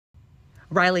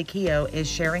Riley Keough is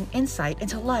sharing insight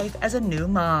into life as a new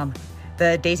mom.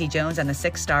 The Daisy Jones and the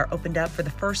Six Star opened up for the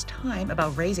first time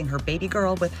about raising her baby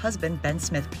girl with husband Ben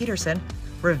Smith-Petersen,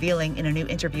 revealing in a new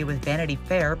interview with Vanity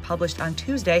Fair published on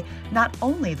Tuesday not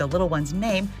only the little one's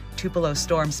name, Tupelo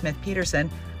Storm Smith-Petersen,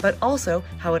 but also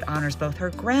how it honors both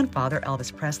her grandfather,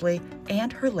 Elvis Presley,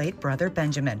 and her late brother,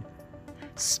 Benjamin.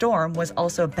 Storm was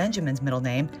also Benjamin's middle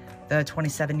name. The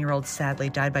 27-year-old sadly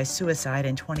died by suicide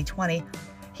in 2020.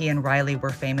 He and Riley were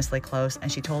famously close,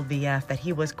 and she told VF that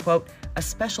he was, quote, a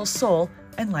special soul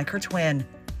and like her twin.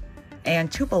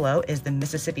 And Tupelo is the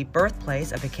Mississippi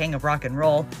birthplace of the king of rock and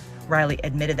roll. Riley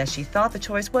admitted that she thought the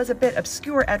choice was a bit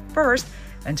obscure at first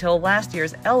until last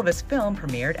year's Elvis film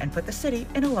premiered and put the city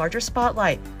in a larger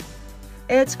spotlight.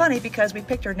 It's funny because we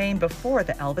picked her name before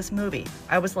the Elvis movie.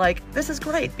 I was like, this is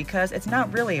great because it's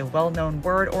not really a well-known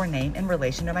word or name in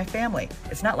relation to my family.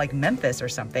 It's not like Memphis or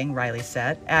something, Riley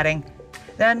said, adding,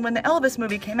 then when the Elvis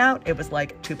movie came out, it was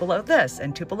like Tupelo this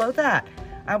and Tupelo that.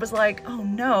 I was like, oh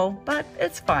no, but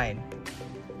it's fine.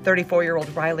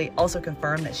 34-year-old Riley also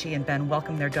confirmed that she and Ben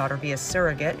welcomed their daughter via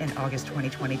surrogate in August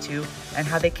 2022 and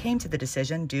how they came to the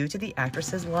decision due to the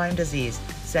actress's Lyme disease,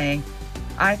 saying,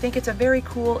 I think it's a very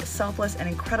cool, selfless, and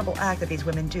incredible act that these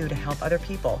women do to help other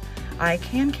people. I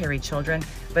can carry children,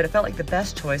 but it felt like the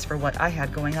best choice for what I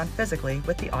had going on physically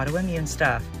with the autoimmune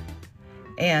stuff.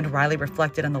 And Riley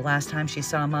reflected on the last time she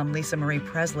saw mom Lisa Marie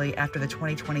Presley after the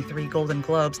 2023 Golden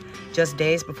Globes, just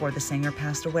days before the singer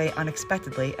passed away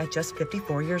unexpectedly at just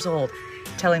 54 years old,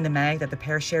 telling the mag that the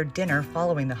pair shared dinner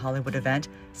following the Hollywood event,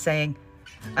 saying,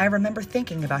 I remember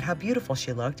thinking about how beautiful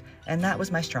she looked, and that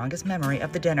was my strongest memory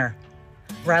of the dinner.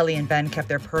 Riley and Ben kept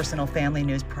their personal family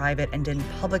news private and didn't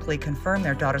publicly confirm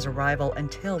their daughter's arrival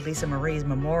until Lisa Marie's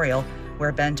memorial,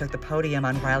 where Ben took the podium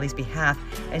on Riley's behalf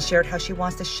and shared how she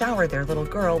wants to shower their little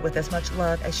girl with as much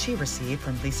love as she received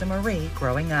from Lisa Marie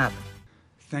growing up.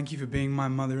 Thank you for being my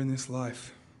mother in this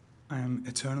life. I am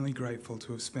eternally grateful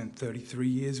to have spent 33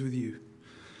 years with you.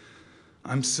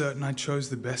 I'm certain I chose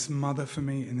the best mother for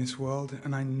me in this world,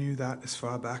 and I knew that as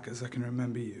far back as I can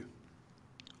remember you.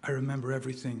 I remember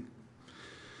everything.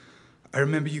 I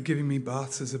remember you giving me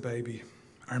baths as a baby.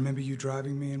 I remember you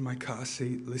driving me in my car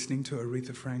seat, listening to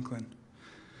Aretha Franklin.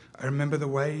 I remember the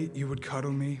way you would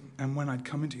cuddle me and when I'd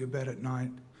come into your bed at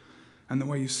night, and the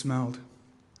way you smelled.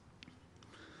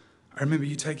 I remember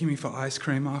you taking me for ice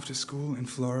cream after school in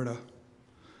Florida.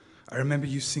 I remember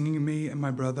you singing me and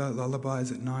my brother lullabies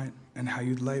at night and how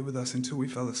you'd lay with us until we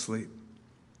fell asleep.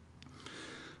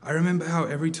 I remember how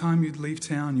every time you'd leave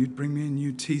town, you'd bring me a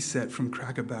new tea set from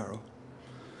Cracker Barrel.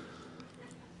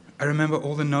 I remember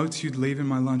all the notes you'd leave in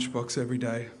my lunchbox every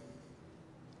day.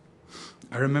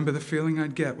 I remember the feeling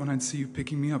I'd get when I'd see you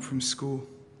picking me up from school,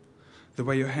 the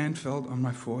way your hand felt on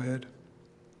my forehead.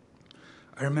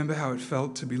 I remember how it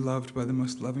felt to be loved by the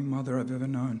most loving mother I've ever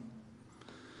known.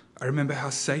 I remember how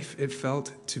safe it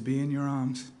felt to be in your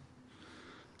arms.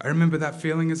 I remember that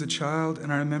feeling as a child,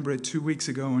 and I remember it 2 weeks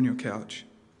ago on your couch.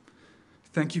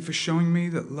 Thank you for showing me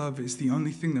that love is the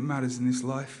only thing that matters in this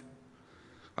life.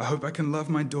 I hope I can love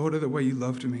my daughter the way you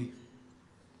loved me.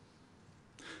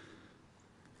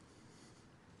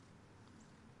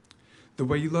 The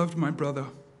way you loved my brother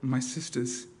and my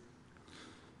sisters.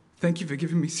 Thank you for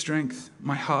giving me strength,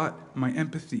 my heart, my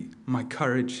empathy, my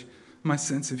courage, my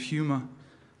sense of humor,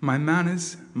 my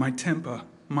manners, my temper,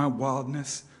 my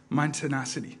wildness, my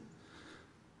tenacity.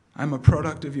 I'm a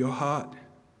product of your heart.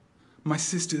 My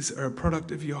sisters are a product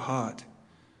of your heart.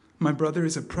 My brother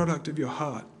is a product of your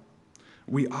heart.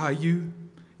 We are you,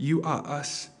 you are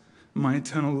us, my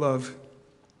eternal love.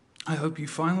 I hope you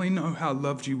finally know how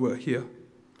loved you were here.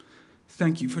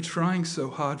 Thank you for trying so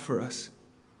hard for us.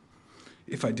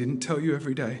 If I didn't tell you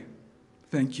every day,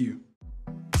 thank you.